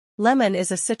Lemon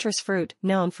is a citrus fruit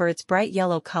known for its bright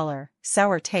yellow color,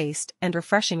 sour taste, and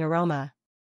refreshing aroma.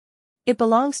 It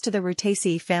belongs to the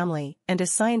Rutaceae family and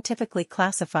is scientifically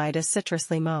classified as citrus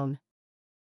limon.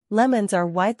 Lemons are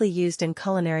widely used in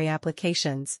culinary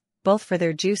applications, both for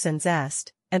their juice and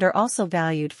zest, and are also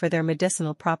valued for their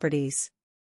medicinal properties.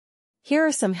 Here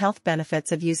are some health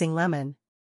benefits of using lemon.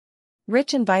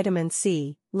 Rich in vitamin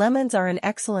C, lemons are an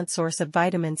excellent source of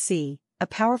vitamin C, a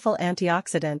powerful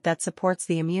antioxidant that supports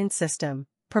the immune system,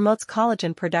 promotes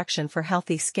collagen production for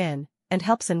healthy skin, and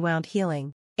helps in wound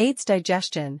healing. Aids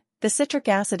digestion. The citric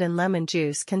acid in lemon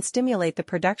juice can stimulate the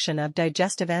production of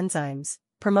digestive enzymes,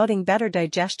 promoting better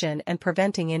digestion and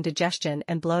preventing indigestion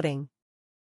and bloating.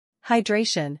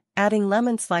 Hydration. Adding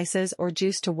lemon slices or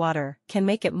juice to water can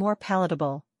make it more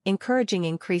palatable, encouraging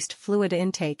increased fluid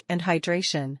intake and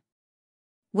hydration.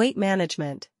 Weight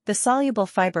management. The soluble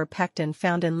fiber pectin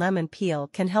found in lemon peel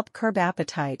can help curb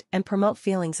appetite and promote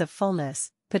feelings of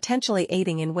fullness, potentially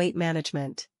aiding in weight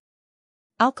management.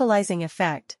 Alkalizing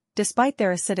effect. Despite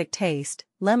their acidic taste,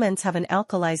 lemons have an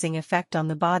alkalizing effect on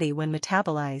the body when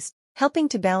metabolized, helping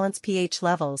to balance pH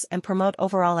levels and promote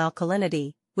overall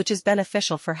alkalinity, which is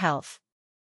beneficial for health.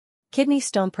 Kidney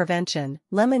stone prevention.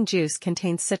 Lemon juice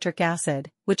contains citric acid,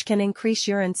 which can increase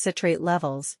urine citrate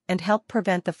levels and help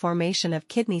prevent the formation of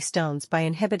kidney stones by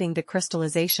inhibiting the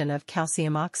crystallization of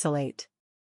calcium oxalate.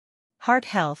 Heart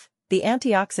health. The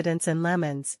antioxidants in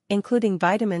lemons, including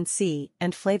vitamin C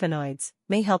and flavonoids,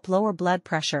 may help lower blood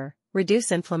pressure, reduce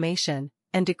inflammation,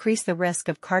 and decrease the risk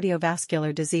of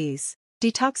cardiovascular disease.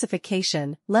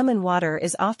 Detoxification. Lemon water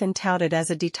is often touted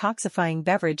as a detoxifying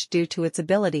beverage due to its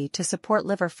ability to support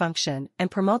liver function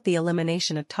and promote the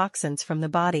elimination of toxins from the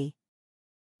body.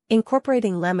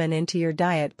 Incorporating lemon into your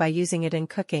diet by using it in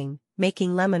cooking,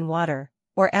 making lemon water,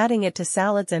 or adding it to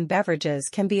salads and beverages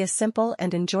can be a simple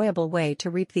and enjoyable way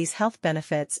to reap these health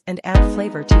benefits and add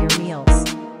flavor to your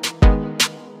meals.